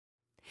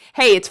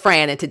Hey, it's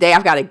Fran, and today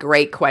I've got a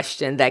great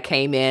question that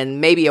came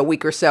in maybe a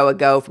week or so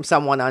ago from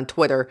someone on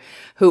Twitter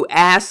who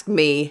asked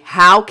me,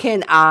 how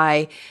can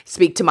I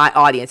speak to my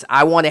audience?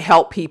 I want to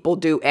help people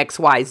do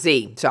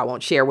XYZ. So I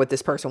won't share what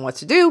this person wants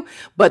to do,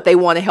 but they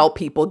want to help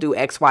people do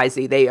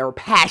XYZ. They are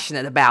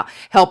passionate about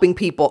helping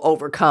people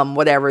overcome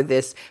whatever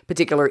this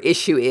particular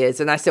issue is.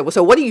 And I said, well,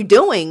 so what are you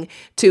doing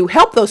to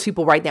help those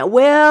people right now?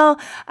 Well,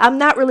 I'm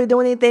not really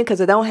doing anything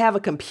because I don't have a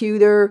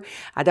computer.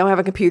 I don't have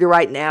a computer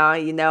right now.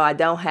 I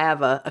don't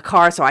have a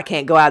car, so I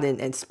can't go out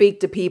and speak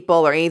to people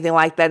or anything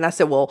like that. And I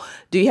said, well,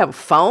 do you have a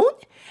phone?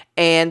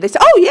 And they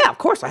said, oh yeah, of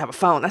course I have a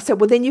phone. I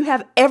said, well, then you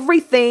have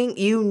everything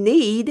you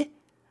need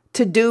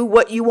to do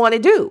what you want to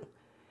do.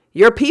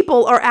 Your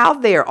people are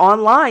out there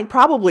online,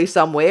 probably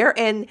somewhere,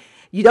 and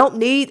you don't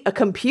need a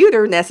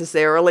computer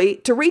necessarily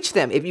to reach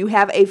them. If you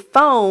have a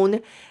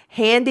phone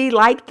handy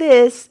like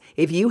this,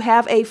 if you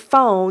have a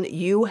phone,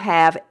 you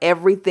have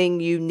everything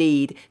you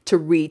need to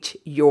reach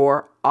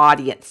your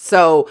audience.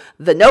 So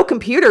the no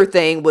computer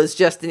thing was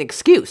just an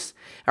excuse.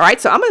 All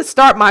right. So I'm going to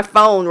start my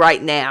phone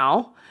right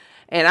now,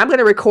 and I'm going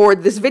to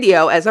record this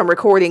video as I'm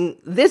recording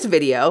this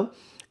video.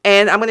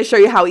 And I'm going to show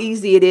you how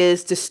easy it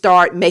is to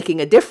start making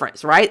a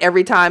difference, right?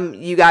 Every time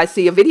you guys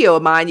see a video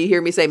of mine, you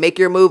hear me say, make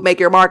your move, make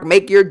your mark,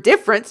 make your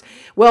difference.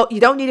 Well, you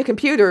don't need a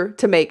computer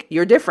to make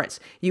your difference.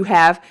 You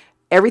have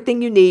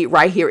everything you need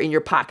right here in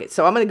your pocket.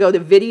 So I'm going to go to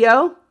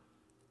video.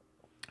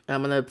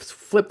 I'm going to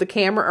flip the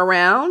camera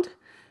around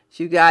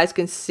so you guys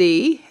can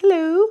see.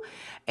 Hello.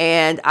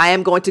 And I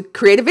am going to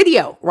create a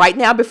video right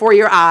now before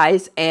your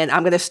eyes, and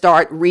I'm going to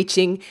start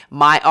reaching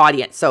my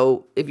audience.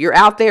 So if you're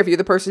out there, if you're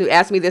the person who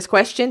asked me this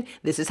question,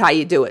 this is how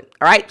you do it.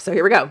 All right. So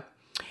here we go.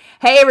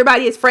 Hey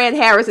everybody, it's Fran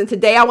Harris, and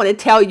today I want to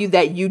tell you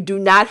that you do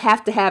not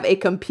have to have a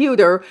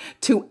computer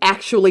to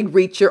actually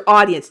reach your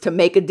audience, to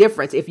make a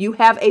difference. If you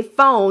have a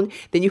phone,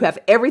 then you have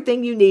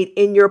everything you need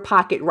in your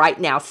pocket right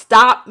now.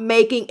 Stop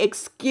making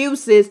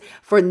excuses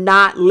for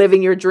not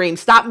living your dream.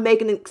 Stop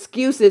making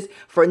excuses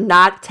for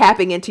not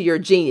tapping into your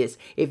genius.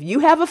 If you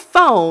have a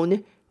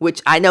phone, which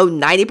I know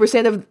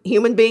 90% of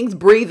human beings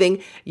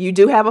breathing, you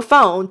do have a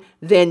phone,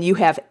 then you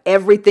have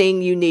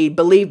everything you need.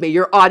 Believe me,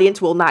 your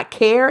audience will not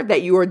care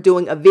that you are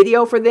doing a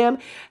video for them,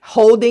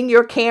 holding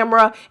your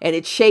camera and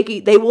it's shaky.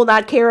 They will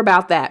not care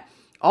about that.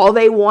 All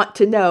they want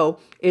to know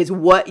is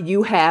what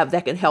you have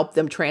that can help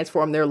them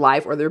transform their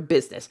life or their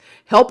business.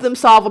 Help them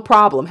solve a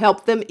problem.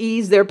 Help them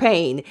ease their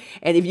pain.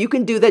 And if you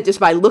can do that just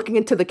by looking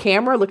into the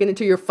camera, looking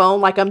into your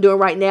phone like I'm doing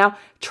right now,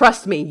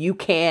 trust me, you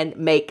can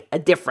make a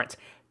difference.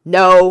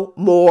 No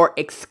more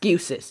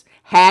excuses.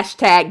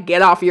 Hashtag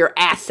get off your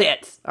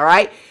assets. All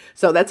right.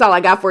 So that's all I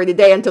got for you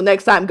today. Until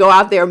next time, go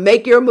out there,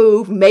 make your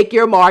move, make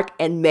your mark,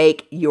 and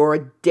make your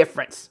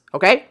difference.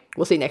 Okay.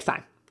 We'll see you next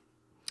time.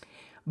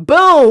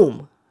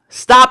 Boom.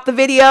 Stop the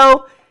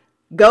video.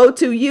 Go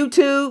to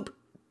YouTube.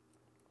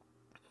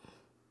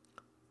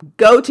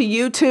 Go to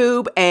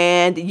YouTube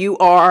and you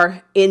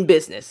are in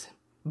business.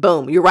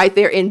 Boom. You're right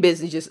there in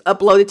business. Just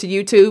upload it to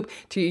YouTube,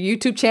 to your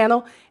YouTube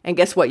channel. And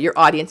guess what? Your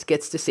audience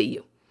gets to see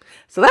you.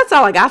 So that's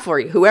all I got for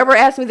you. Whoever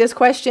asked me this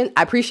question,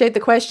 I appreciate the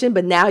question,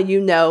 but now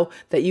you know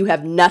that you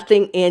have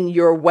nothing in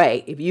your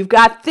way. If you've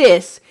got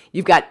this,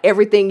 you've got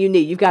everything you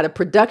need. You've got a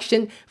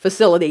production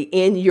facility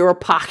in your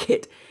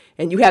pocket,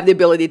 and you have the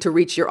ability to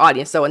reach your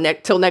audience. So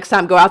until next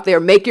time, go out there,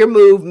 make your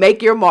move,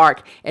 make your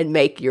mark, and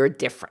make your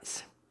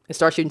difference. And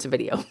start shooting some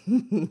video.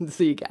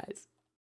 See you guys.